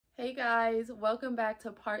Hey guys, welcome back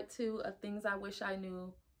to part 2 of things I wish I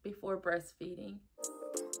knew before breastfeeding.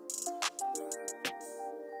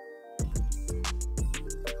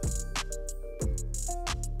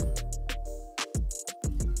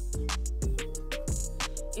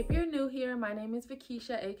 If you're new here, my name is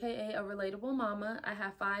Vakisha, aka a relatable mama. I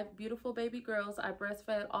have 5 beautiful baby girls. I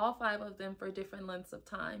breastfed all 5 of them for different lengths of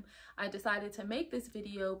time. I decided to make this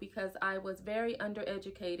video because I was very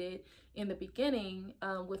undereducated in the beginning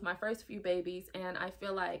with my first few babies, and I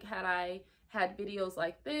feel like had I had videos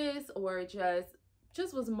like this or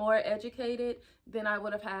just was more educated, then I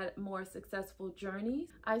would have had more successful journeys.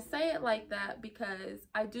 I say it like that because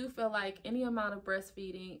I do feel like any amount of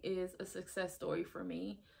breastfeeding is a success story for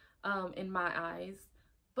me in my eyes.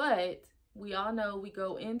 But we all know we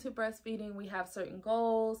go into breastfeeding, we have certain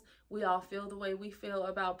goals, we all feel the way we feel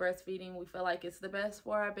about breastfeeding. We feel like it's the best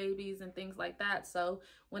for our babies and things like that. So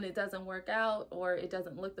when it doesn't work out or it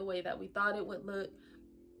doesn't look the way that we thought it would look,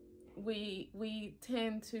 we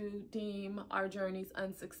tend to deem our journeys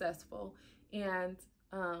unsuccessful. And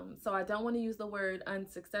so I don't want to use the word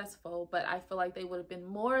unsuccessful, but I feel like they would have been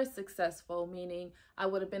more successful, meaning I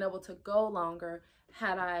would have been able to go longer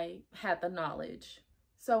had I had the knowledge.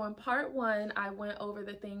 So in part 1, I went over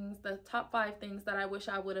the top 5 things that I wish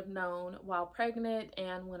I would have known while pregnant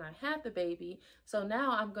and when I had the baby. So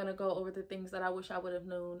now I'm going to go over the things that I wish I would have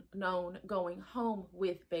known going home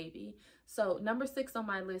with baby. So number 6 on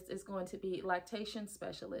my list is going to be lactation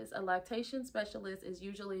specialist. A lactation specialist is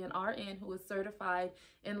usually an RN who is certified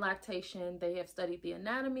in lactation. They have studied the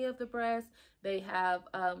anatomy of the breast. They have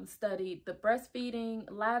studied the breastfeeding,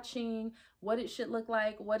 latching, what it should look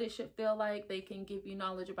like, what it should feel like. They can give you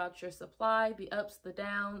knowledge about your supply, the ups, the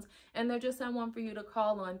downs, and they're just someone for you to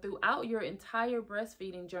call on throughout your entire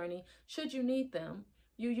breastfeeding journey should you need them.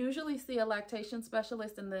 You usually see a lactation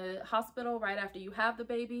specialist in the hospital right after you have the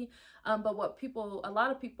baby, but what a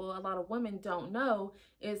lot of women don't know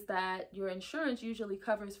is that your insurance usually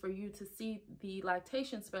covers for you to see the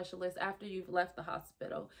lactation specialist after you've left the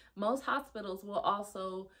hospital. Most hospitals will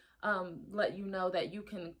also let you know that you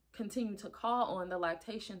can continue to call on the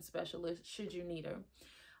lactation specialist should you need her.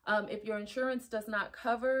 If your insurance does not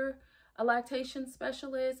cover a lactation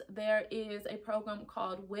specialist, there is a program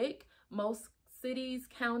called WIC. Most cities,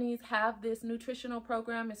 counties have this nutritional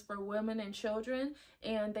program. It's for women and children,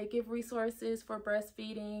 and they give resources for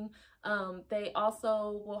breastfeeding. They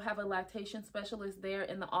also will have a lactation specialist there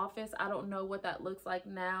in the office. I don't know what that looks like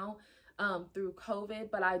now through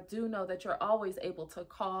COVID, but I do know that you're always able to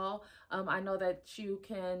call. I know that you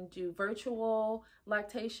can do virtual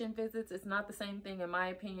lactation visits. It's not the same thing, in my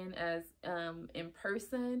opinion, as in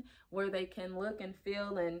person, where they can look and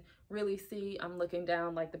feel and really see. I'm looking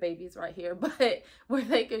down like the baby's right here, but where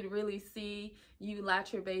they could really see you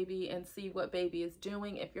latch your baby and see what baby is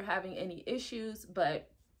doing if you're having any issues. But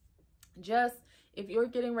just if you're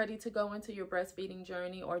getting ready to go into your breastfeeding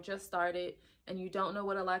journey or just started and you don't know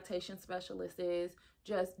what a lactation specialist is,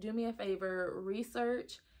 just do me a favor,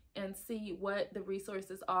 research and see what the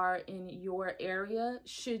resources are in your area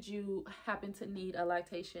should you happen to need a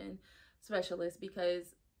lactation specialist,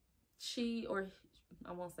 because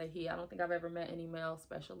I won't say he, I don't think I've ever met any male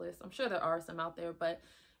specialists. I'm sure there are some out there, but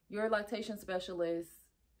your lactation specialist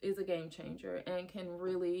is a game changer and can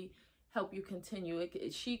really help you continue.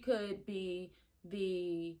 She could be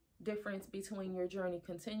the difference between your journey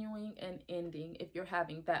continuing and ending if you're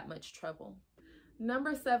having that much trouble.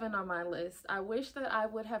 Number 7 on my list, I wish that I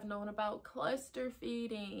would have known about cluster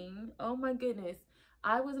feeding. Oh my goodness.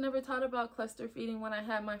 I was never taught about cluster feeding when I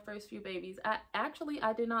had my first few babies. I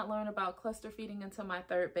did not learn about cluster feeding until my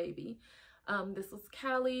 3rd baby. This was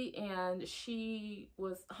Callie, and she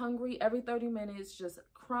was hungry every 30 minutes, just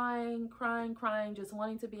crying, just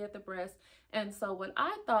wanting to be at the breast. And so what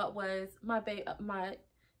I thought was,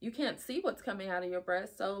 you can't see what's coming out of your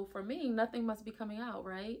breast. So for me, nothing must be coming out,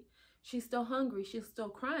 right? She's still hungry. She's still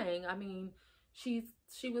crying. I mean, she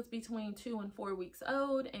was between 2 and 4 weeks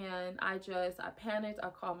old, and I panicked. I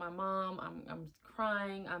called my mom. I'm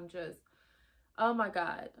crying. I'm just, oh my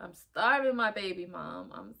God, I'm starving my baby,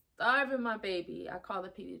 Mom. I'm starving my baby. I call the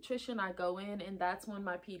pediatrician. I go in, and that's when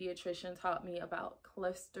my pediatrician taught me about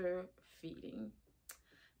cluster feeding.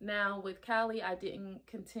 Now with Callie, I didn't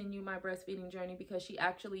continue my breastfeeding journey because she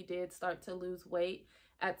actually did start to lose weight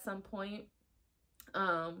at some point.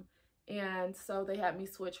 And so they had me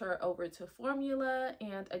switch her over to formula.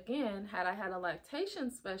 And again, had I had a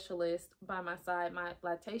lactation specialist by my side, my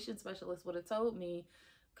lactation specialist would have told me,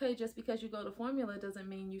 okay, just because you go to formula doesn't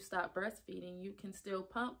mean you stop breastfeeding. You can still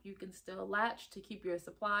pump, you can still latch to keep your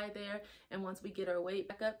supply there. And once we get our weight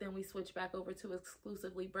back up, then we switch back over to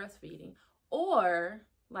exclusively breastfeeding. Or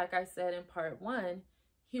like I said in part 1,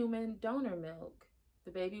 human donor milk.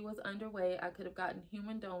 The baby was underweight. I could have gotten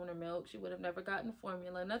human donor milk. She would have never gotten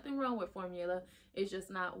formula. Nothing wrong with formula. It's just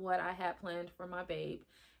not what I had planned for my babe.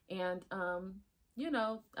 And, you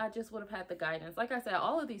know, I just would have had the guidance. Like I said,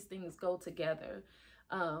 all of these things go together.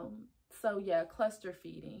 So yeah, cluster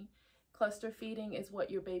feeding. Cluster feeding is what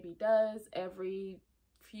your baby does every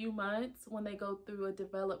few months when they go through a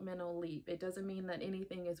developmental leap. It doesn't mean that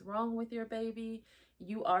anything is wrong with your baby.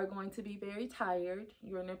 You are going to be very tired.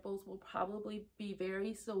 Your nipples will probably be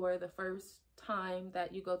very sore the first time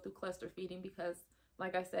that you go through cluster feeding because,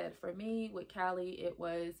 like I said, for me with Callie, it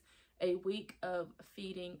was a week of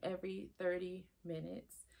feeding every 30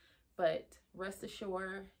 minutes. But rest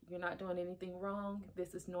assured, you're not doing anything wrong.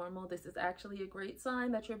 This is normal. This is actually a great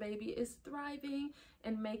sign that your baby is thriving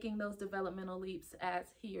and making those developmental leaps as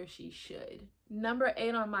he or she should. Number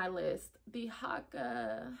 8 on my list, the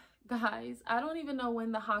haka. Guys, I don't even know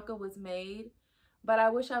when the haka was made, but I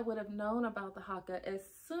wish I would have known about the haka as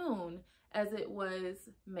soon as it was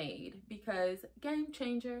made, because game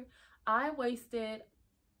changer. I wasted,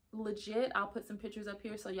 legit, I'll put some pictures up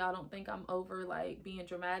here so y'all don't think I'm over like being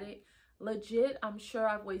dramatic. Legit, I'm sure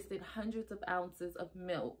I've wasted hundreds of ounces of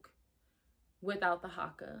milk without the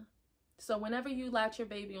haka. So whenever you latch your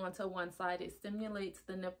baby onto one side, it stimulates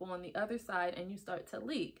the nipple on the other side and you start to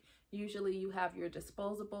leak. Usually you have your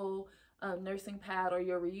disposable nursing pad or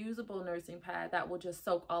your reusable nursing pad that will just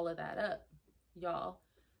soak all of that up, y'all.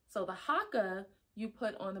 So the haka you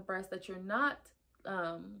put on the breast that you're not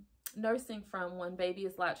nursing from when baby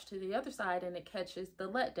is latched to the other side, and it catches the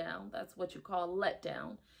letdown. That's what you call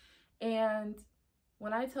letdown. And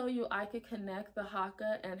when I tell you I could connect the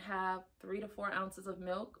haka and have 3 to 4 ounces of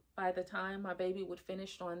milk by the time my baby would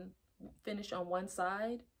finish on one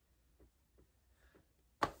side.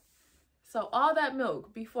 So all that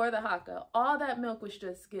milk before the haka, all that milk was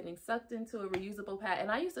just getting sucked into a reusable pad. And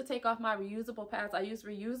I used to take off my reusable pads. I used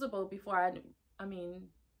reusable before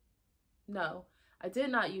no, I did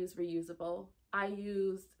not use reusable. I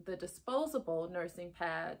used the disposable nursing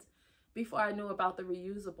pads before I knew about the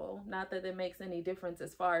reusable. Not that it makes any difference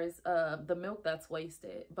as far as the milk that's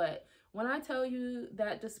wasted. But when I tell you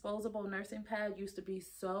that disposable nursing pad used to be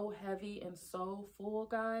so heavy and so full,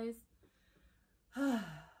 guys,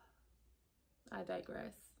 I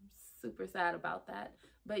digress. I'm super sad about that.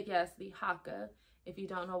 But yes, the haka. If you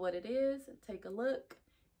don't know what it is, take a look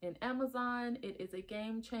in Amazon. It is a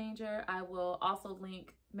game changer. I will also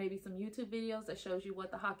link maybe some YouTube videos that shows you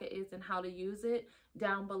what the haka is and how to use it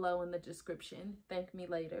down below in the description. Thank me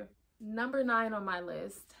later. Number 9 on my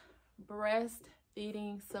list,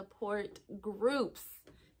 breastfeeding support groups.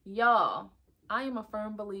 Y'all, I am a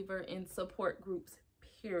firm believer in support groups,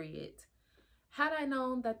 period. Had I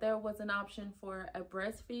known that there was an option for a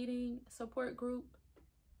breastfeeding support group,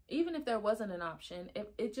 even if there wasn't an option, if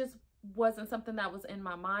it just wasn't something that was in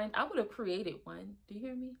my mind, I would have created one. Do you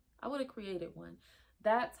hear me? I would have created one.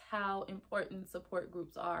 That's how important support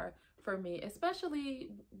groups are for me,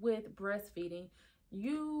 especially with breastfeeding.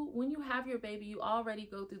 When you have your baby, you already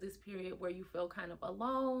go through this period where you feel kind of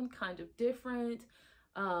alone, kind of different,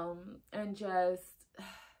 and just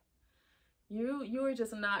you're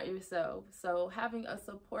just not yourself. So having a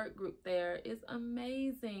support group there is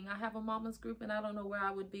amazing. I have a mama's group and I don't know where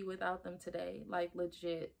I would be without them today. Like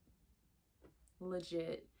legit.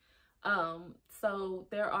 So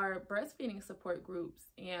there are breastfeeding support groups,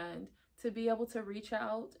 and to be able to reach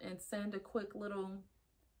out and send a quick little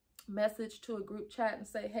message to a group chat and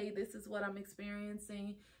say, hey, this is what I'm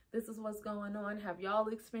experiencing. This is what's going on. Have y'all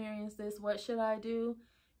experienced this? What should I do?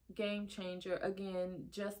 Game changer. Again,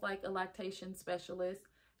 just like a lactation specialist,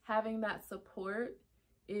 having that support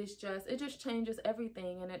is it just changes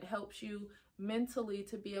everything, and it helps you mentally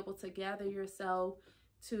to be able to gather yourself,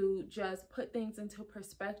 to just put things into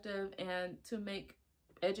perspective and to make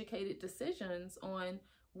educated decisions on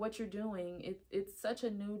what you're doing. It's such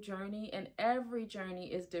a new journey, and every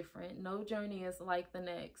journey is different. No journey is like the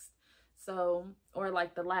next, or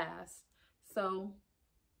like the last. So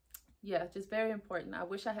yeah, just very important. I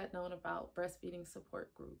wish I had known about breastfeeding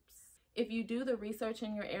support groups. If you do the research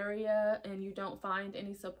in your area and you don't find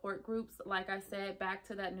any support groups, like I said, back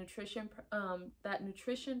to that nutrition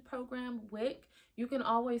program, WIC, you can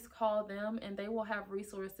always call them, and they will have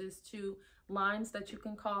resources to lines that you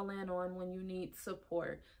can call in on when you need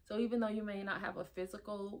support. So even though you may not have a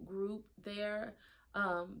physical group there,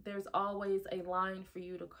 there's always a line for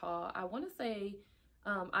you to call. I want to say,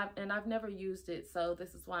 I've never used it, so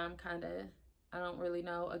this is why I don't really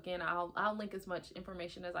know. Again, I'll link as much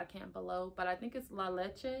information as I can below, but I think it's La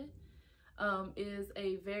Leche is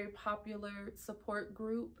a very popular support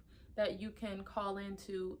group that you can call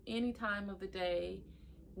into any time of the day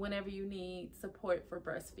whenever you need support for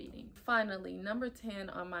breastfeeding. Finally, number 10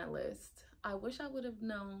 on my list, I wish I would have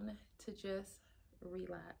known to just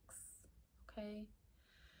relax, okay?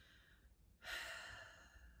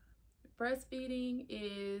 Breastfeeding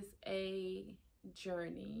is a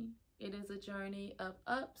journey. It is a journey of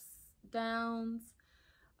ups, downs.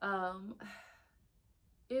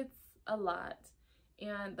 It's a lot.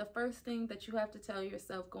 And the first thing that you have to tell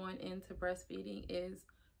yourself going into breastfeeding is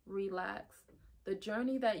relax. The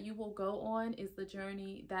journey that you will go on is the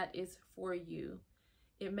journey that is for you.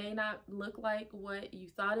 It may not look like what you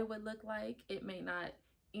thought it would look like. It may not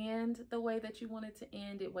end the way that you want it to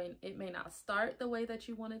end. It may not start the way that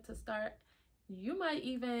you want it to start. You might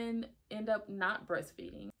even end up not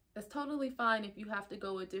breastfeeding. It's totally fine if you have to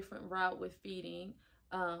go a different route with feeding.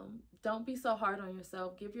 Don't be so hard on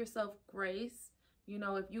yourself. Give yourself grace. You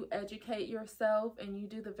know, if you educate yourself and you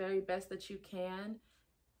do the very best that you can,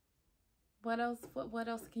 what else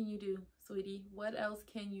can you do, sweetie? What else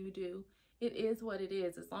can you do? It is what it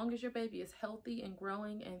is. As long as your baby is healthy and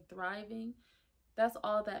growing and thriving, that's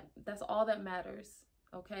all that matters.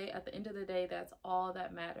 Okay, at the end of the day, that's all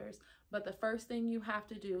that matters. But the first thing you have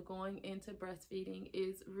to do going into breastfeeding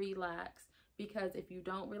is relax, because if you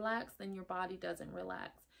don't relax, then your body doesn't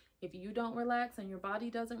relax. If you don't relax and your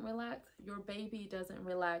body doesn't relax, your baby doesn't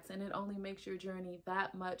relax, and it only makes your journey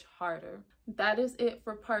that much harder. That is it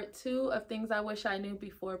for part 2 of things I wish I knew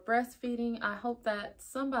before breastfeeding. I hope that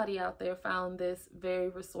somebody out there found this very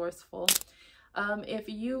resourceful. If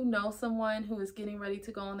you know someone who is getting ready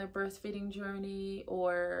to go on their breastfeeding journey,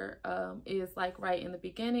 or is like right in the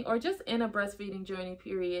beginning, or just in a breastfeeding journey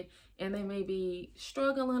period, and they may be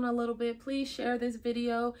struggling a little bit, please share this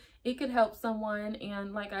video. It could help someone.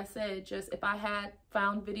 And like I said, just if I had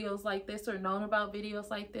found videos like this or known about videos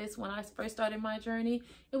like this when I first started my journey,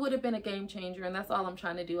 it would have been a game changer. And that's all I'm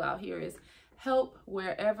trying to do out here, is help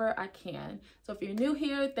wherever I can. So if you're new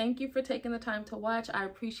here, thank you for taking the time to watch. I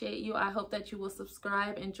appreciate you. I hope that you will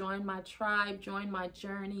subscribe and join my tribe, join my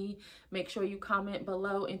journey. Make sure you comment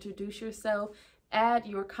below, introduce yourself, add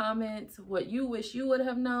your comments, what you wish you would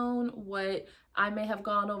have known, what I may have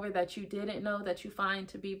gone over that you didn't know that you find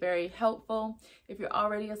to be very helpful. If you're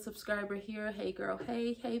already a subscriber here, hey girl,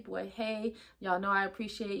 hey, hey boy, hey. Y'all know I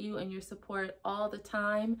appreciate you and your support all the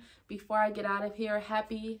time. Before I get out of here,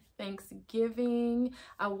 happy Thanksgiving.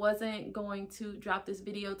 I wasn't going to drop this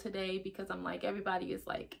video today because I'm like, everybody is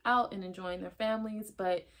like out and enjoying their families,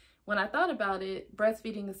 but when I thought about it,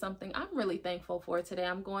 breastfeeding is something I'm really thankful for today.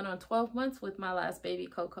 I'm going on 12 months with my last baby,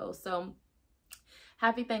 Coco. So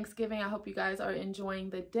happy Thanksgiving. I hope you guys are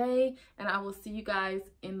enjoying the day, and I will see you guys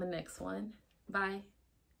in the next one. Bye.